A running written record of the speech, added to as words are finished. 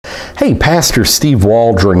Hey, Pastor Steve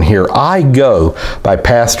Waldron here. iGo by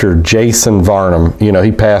Pastor Jason Varnum. You know,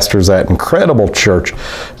 he pastors that incredible church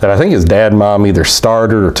that I think his dad and mom either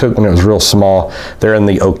started or took when it was real small. They're in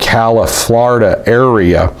the Ocala, Florida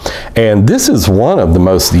area. And this is one of the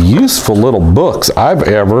most useful little books I've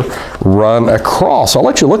ever run across. I'll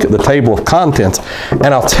let you look at the table of contents and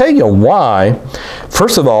I'll tell you why.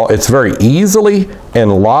 First of all, it's very easily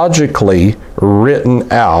and logically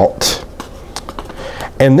written out.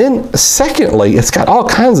 And then secondly, it's got all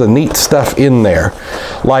kinds of neat stuff in there,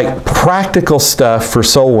 like practical stuff for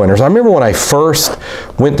soul winners. I remember when I first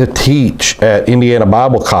went to teach at Indiana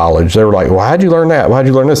Bible College, they were like, well, how'd you learn that? Why'd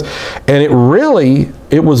you learn this? And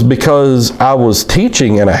it was because I was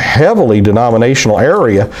teaching in a heavily denominational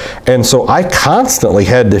area. And so I constantly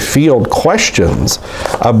had to field questions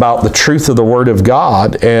about the truth of the Word of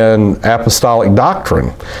God and apostolic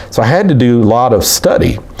doctrine. So I had to do a lot of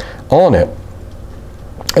study on it.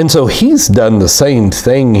 And so he's done the same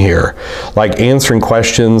thing here, like answering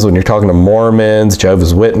questions when you're talking to Mormons,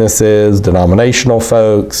 Jehovah's Witnesses, denominational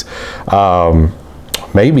folks,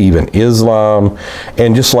 maybe even Islam,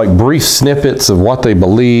 and just like brief snippets of what they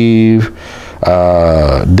believe,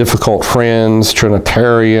 difficult friends,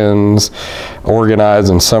 Trinitarians, organize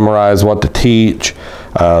and summarize what to teach,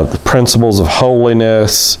 the principles of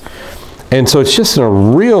holiness. And so it's just a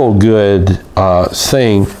real good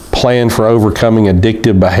thing. Plan for overcoming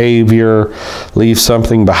addictive behavior, leave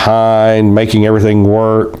something behind, making everything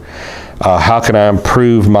work. How can I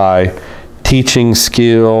improve my teaching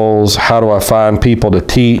skills? How do I find people to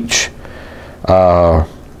teach? The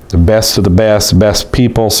best of the best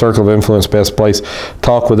people, circle of influence, best place.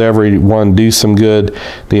 Talk with everyone, do some good.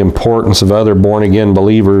 The importance of other born-again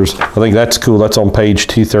believers. I think that's cool. That's on page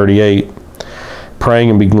 238.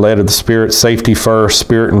 Praying and being led of the Spirit, safety first,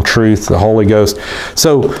 Spirit and truth, the Holy Ghost.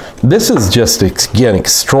 So this is just, again,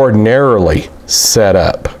 extraordinarily set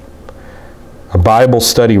up. A Bible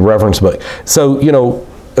study reference book. So, you know,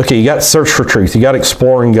 okay, you got Search for Truth. You got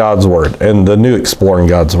Exploring God's Word and the new Exploring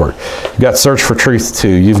God's Word. You've got Search for Truth 2.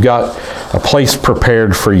 You've got A Place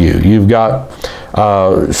Prepared for You. You've got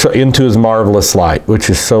Into His Marvelous Light,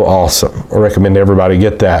 which is so awesome. I recommend everybody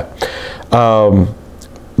get that.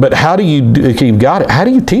 But how do you do, if you've got it, how do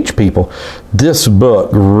you teach people? This book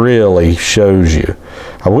really shows you.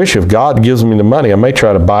 I wish if God gives me the money, I may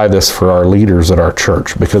try to buy this for our leaders at our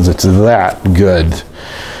church because it's that good.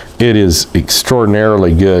 It is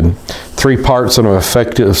extraordinarily good. 3 parts on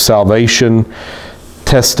effective salvation,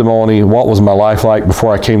 testimony, what was my life like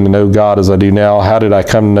before I came to know God as I do now? How did I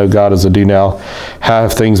come to know God as I do now? How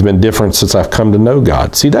have things been different since I've come to know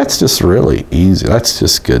God? See, that's just really easy. That's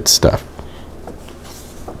just good stuff.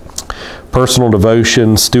 Personal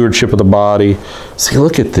devotion, stewardship of the body. See,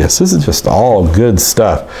 look at this. This is just all good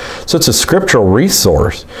stuff. So it's a scriptural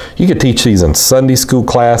resource. You could teach these in Sunday school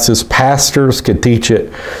classes. Pastors could teach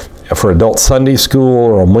it for adult Sunday school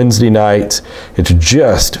or on Wednesday nights. It's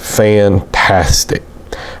just fantastic.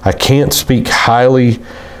 I can't speak highly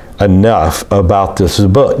enough about this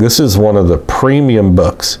book. This is one of the premium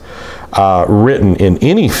books written in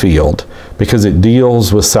any field because it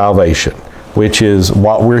deals with salvation, which is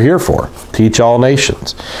what we're here for, teach all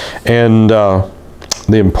nations. And the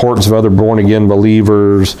importance of other born-again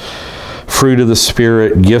believers, fruit of the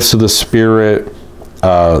Spirit, gifts of the Spirit,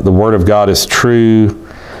 the Word of God is true,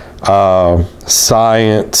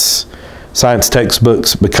 science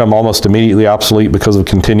textbooks become almost immediately obsolete because of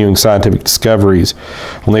continuing scientific discoveries.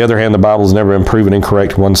 On the other hand, the Bible has never been proven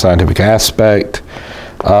incorrect in one scientific aspect.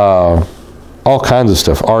 All kinds of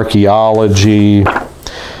stuff, archaeology.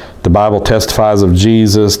 The Bible testifies of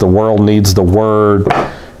Jesus. The world needs the Word.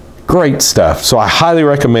 Great stuff. So I highly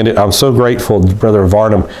recommend it. I'm so grateful Brother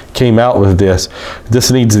Varnum came out with this.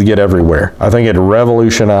 This needs to get everywhere. I think it'd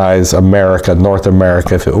revolutionize America, North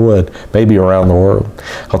America, if it would, maybe around the world.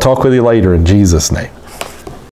 I'll talk with you later in Jesus' name.